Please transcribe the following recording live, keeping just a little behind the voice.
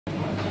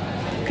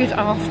good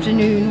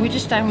afternoon. We're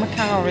just down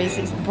Makcari'S.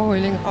 It's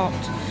boiling hot,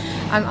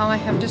 and I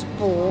have just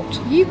bought.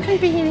 You can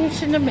be in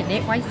it in a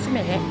minute. Wait a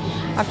minute.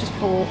 I've just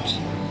bought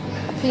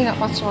a peanut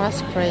butter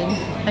ice cream,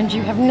 and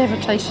you have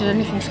never tasted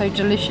anything so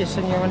delicious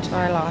in your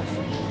entire life.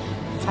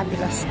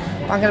 Fabulous.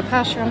 But I'm going to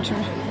pass you on to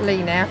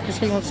Lee now because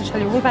he wants to tell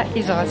you all about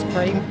his ice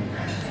cream.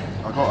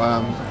 I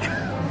got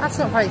That's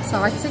not very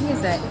exciting,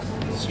 is it?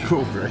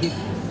 strawberry,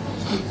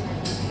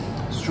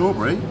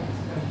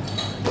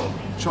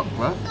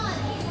 chocolate,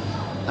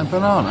 and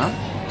banana,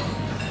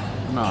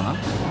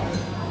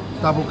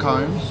 double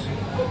cones,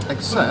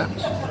 except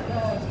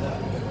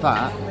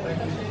that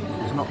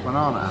is not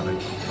banana, Ali.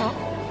 What?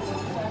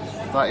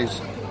 That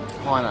is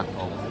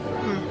pineapple.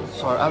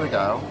 So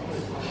Abigail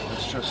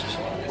has just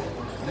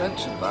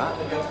mentioned that,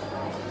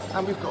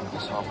 and we've got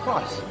this half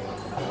price.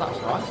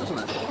 That's nice, isn't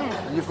it?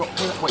 And you've got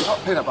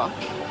peanut butter.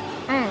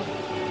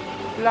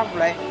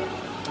 Lovely.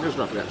 It was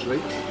lovely,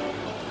 actually.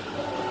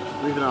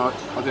 Even though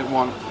I didn't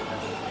want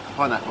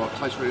pineapple, it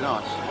tastes really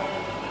nice.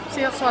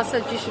 See, that's why I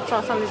said you should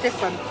try something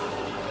different. I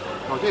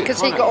did.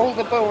 Because he got all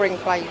the boring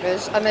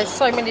flavours, and there's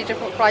so many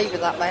different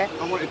flavours up there,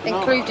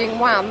 including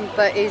one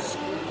that is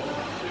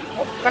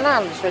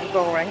banana's really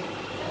boring,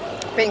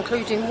 but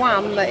including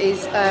one that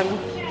is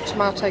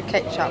tomato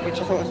ketchup,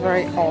 which I thought was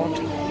very odd.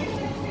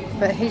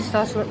 But his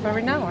does look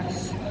very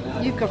nice.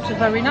 You've got a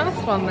very nice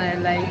one there,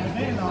 Lee.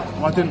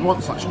 Well, I didn't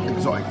want such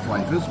exotic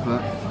flavours,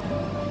 but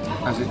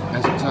as it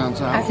turns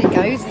out, as it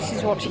goes, this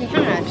is what he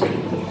had,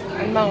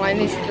 and mine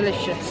is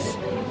delicious.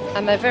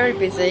 And they're very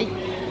busy.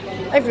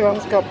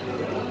 Everyone's got.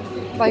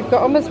 They've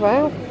got them as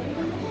well.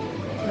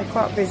 They're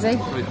quite busy.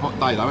 Very hot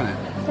day though, isn't it?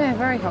 Yeah,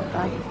 very hot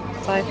day.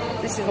 So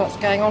this is what's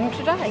going on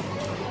today.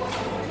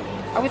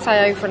 I would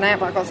say over and out,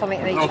 but I've got something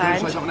in each hand. Can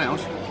you say something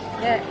else?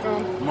 Yeah, go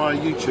on. My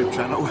YouTube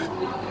channel,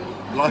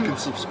 like and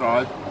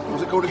subscribe.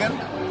 What's it called again?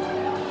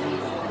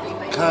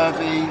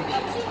 Curvy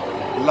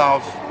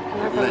Love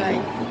Lee.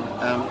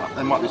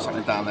 There might be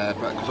something down there,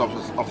 but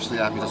because obviously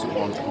Abby doesn't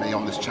want me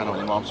on this channel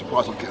anymore, I'm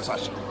surprised I'm getting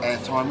such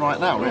airtime right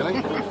now,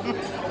 really.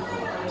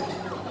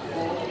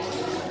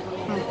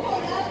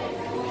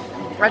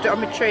 Read it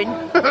on my chin.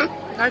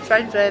 No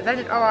change there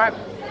then. Alright.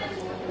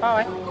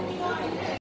 Bye.